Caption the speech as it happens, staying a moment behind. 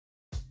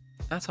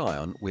At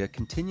ION, we are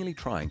continually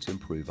trying to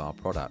improve our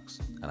products,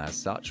 and as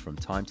such, from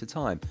time to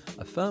time,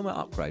 a firmware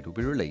upgrade will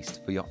be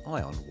released for your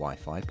ION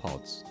Wi-Fi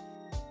PODZ.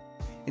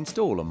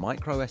 Install a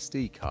micro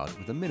SD card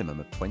with a minimum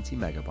of 20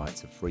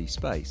 megabytes of free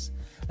space,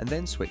 and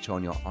then switch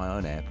on your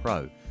ION Air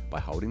Pro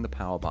by holding the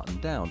power button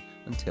down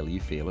until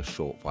you feel a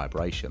short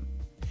vibration.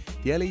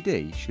 The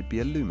LED should be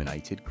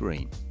illuminated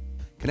green.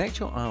 Connect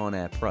your ION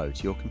Air Pro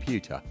to your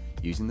computer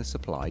using the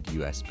supplied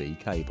USB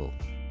cable.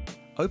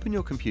 Open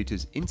your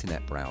computer's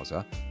internet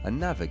browser and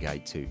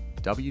navigate to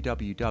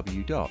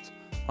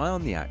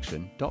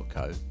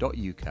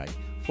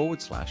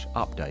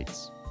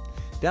www.iontheaction.co.uk/updates.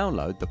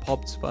 Download the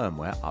PODZ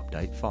firmware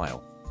update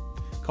file.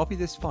 Copy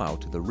this file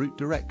to the root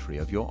directory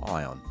of your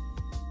ION.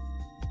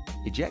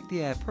 Eject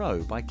the Air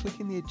Pro by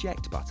clicking the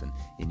eject button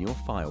in your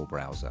file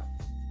browser.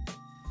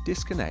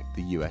 Disconnect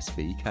the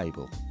USB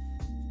cable.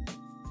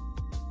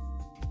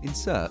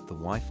 Insert the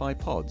Wi-Fi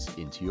PODZ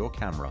into your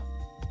camera.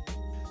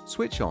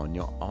 Switch on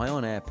your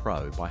ION Air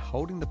Pro by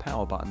holding the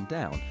power button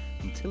down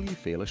until you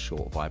feel a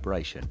short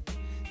vibration.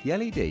 The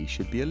LED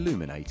should be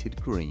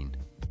illuminated green.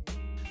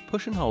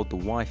 Push and hold the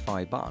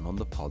Wi-Fi button on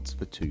the PODZ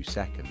for 2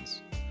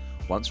 seconds.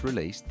 Once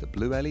released, the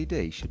blue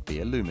LED should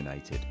be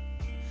illuminated.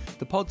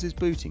 The PODZ is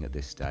booting at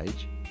this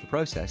stage. The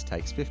process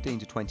takes 15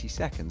 to 20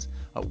 seconds,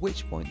 at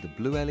which point the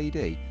blue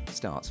LED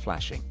starts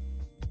flashing.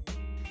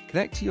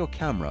 Connect to your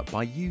camera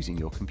by using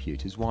your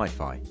computer's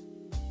Wi-Fi.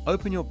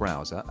 Open your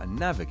browser and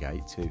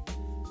navigate to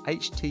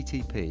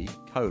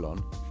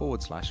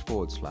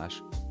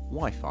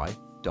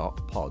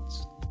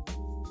http://wifi.pods.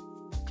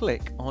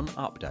 Click on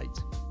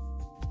Update.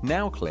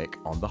 Now click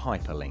on the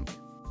hyperlink.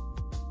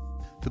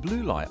 The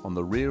blue light on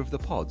the rear of the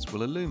PODZ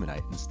will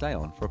illuminate and stay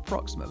on for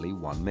approximately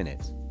 1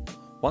 minute.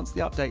 Once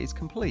the update is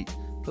complete,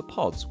 the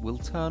PODZ will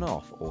turn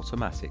off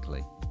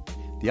automatically.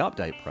 The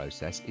update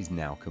process is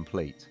now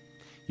complete.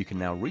 You can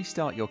now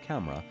restart your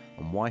camera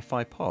and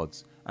Wi-Fi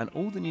PODZ, and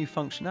all the new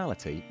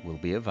functionality will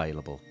be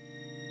available.